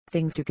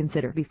Things to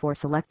consider before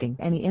selecting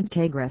any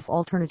Instagress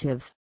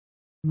alternatives.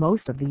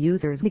 Most of the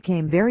users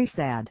became very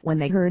sad when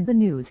they heard the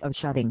news of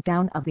shutting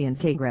down of the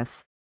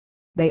Instagress.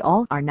 They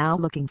all are now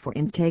looking for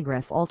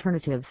Instagress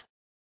alternatives.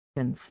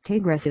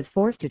 Instagress is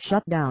forced to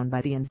shut down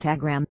by the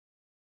Instagram.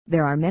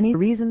 There are many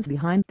reasons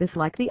behind this,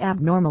 like the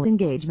abnormal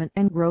engagement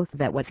and growth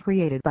that was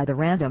created by the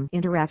random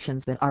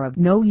interactions that are of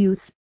no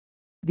use.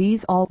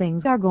 These all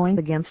things are going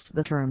against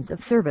the terms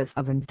of service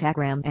of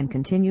Instagram and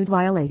continued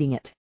violating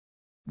it.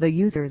 The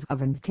users of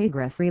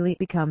Instagress really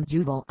become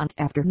jubilant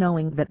after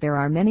knowing that there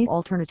are many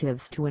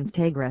alternatives to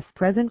Instagress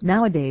present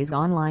nowadays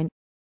online.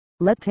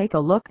 Let's take a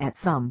look at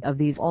some of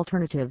these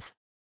alternatives.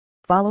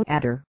 Follow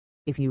Adder.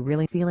 If you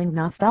really feeling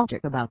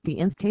nostalgic about the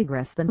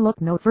Instagress, then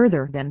look no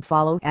further than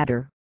Follow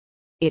Adder.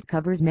 It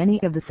covers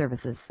many of the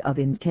services of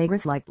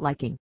Instagress like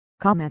liking,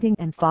 commenting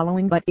and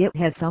following, but it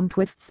has some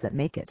twists that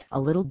make it a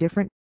little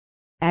different.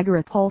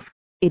 Pulse.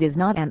 It is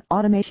not an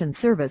automation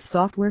service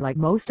software like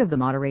most of the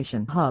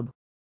Moderation Hub.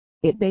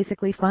 It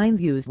basically finds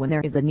use when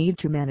there is a need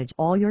to manage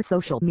all your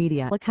social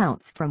media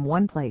accounts from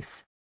one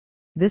place.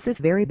 This is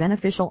very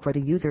beneficial for the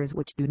users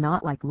which do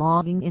not like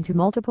logging into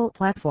multiple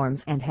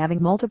platforms and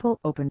having multiple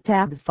open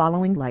tabs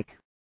following like.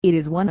 It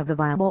is one of the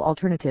viable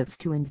alternatives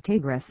to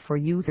Instagress for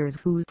users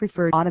who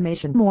prefer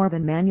automation more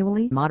than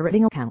manually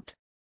moderating account.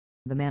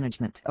 The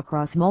management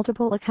across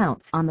multiple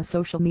accounts on the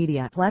social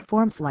media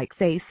platforms like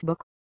Facebook,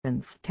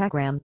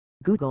 Instagram,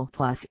 Google+,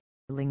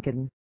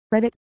 LinkedIn,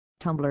 Reddit,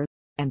 Tumblr,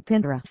 and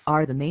Pinterest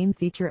are the main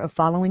feature of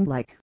following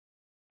like.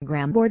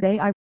 Gramboard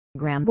AI.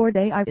 Gramboard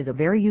AI is a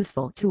very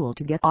useful tool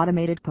to get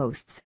automated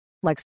posts,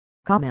 likes,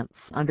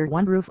 comments under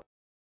one roof.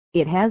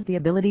 It has the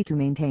ability to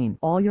maintain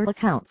all your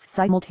accounts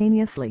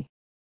simultaneously.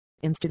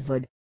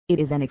 Instazood. It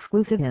is an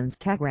exclusive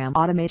Instagram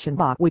automation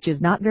bot which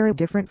is not very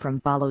different from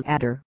Follow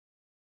Adder.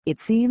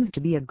 It seems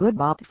to be a good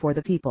bot for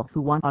the people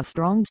who want a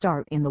strong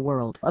start in the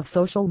world of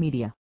social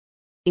media.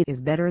 It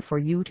is better for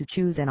you to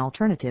choose an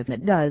alternative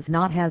that does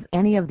not have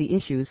any of the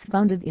issues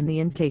found in the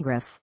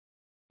Instagress.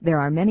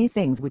 There are many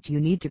things which you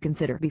need to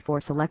consider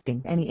before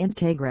selecting any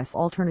Instagress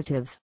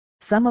alternatives.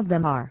 Some of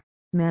them are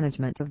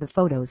management of the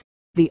photos.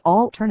 The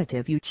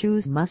alternative you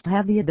choose must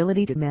have the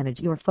ability to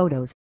manage your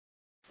photos.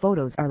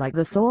 Photos are like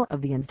the soul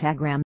of the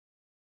Instagram.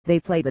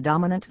 They play the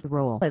dominant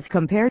role as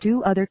compared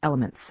to other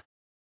elements.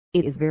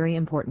 It is very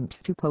important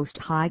to post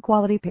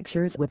high-quality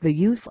pictures with the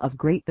use of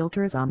great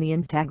filters on the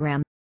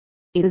Instagram.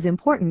 It is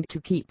important to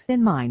keep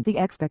in mind the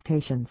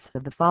expectations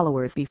of the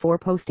followers before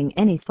posting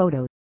any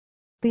photos.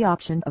 The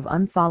option of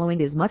unfollowing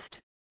is must.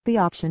 The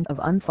option of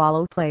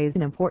unfollow plays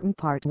an important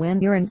part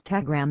when your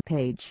Instagram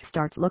page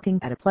starts looking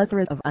at a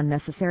plethora of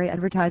unnecessary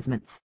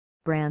advertisements,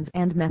 brands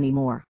and many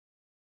more.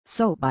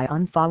 So by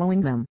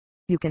unfollowing them,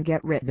 you can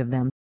get rid of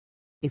them.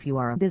 If you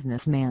are a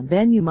businessman,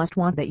 then you must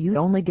want that you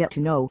only get to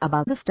know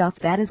about the stuff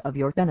that is of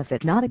your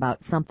benefit, not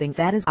about something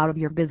that is out of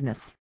your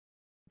business.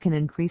 Can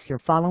increase your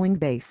following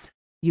base.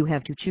 You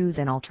have to choose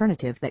an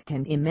alternative that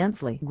can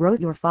immensely grow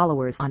your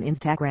followers on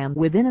Instagram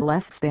within a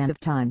less span of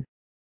time.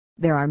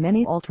 There are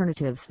many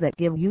alternatives that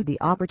give you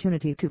the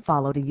opportunity to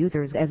follow the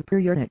users as per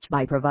your niche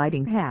by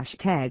providing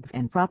hashtags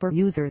and proper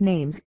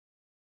usernames.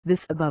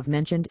 This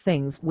above-mentioned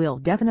things will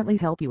definitely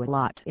help you a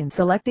lot in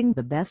selecting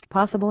the best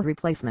possible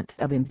replacement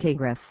of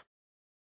Instagress.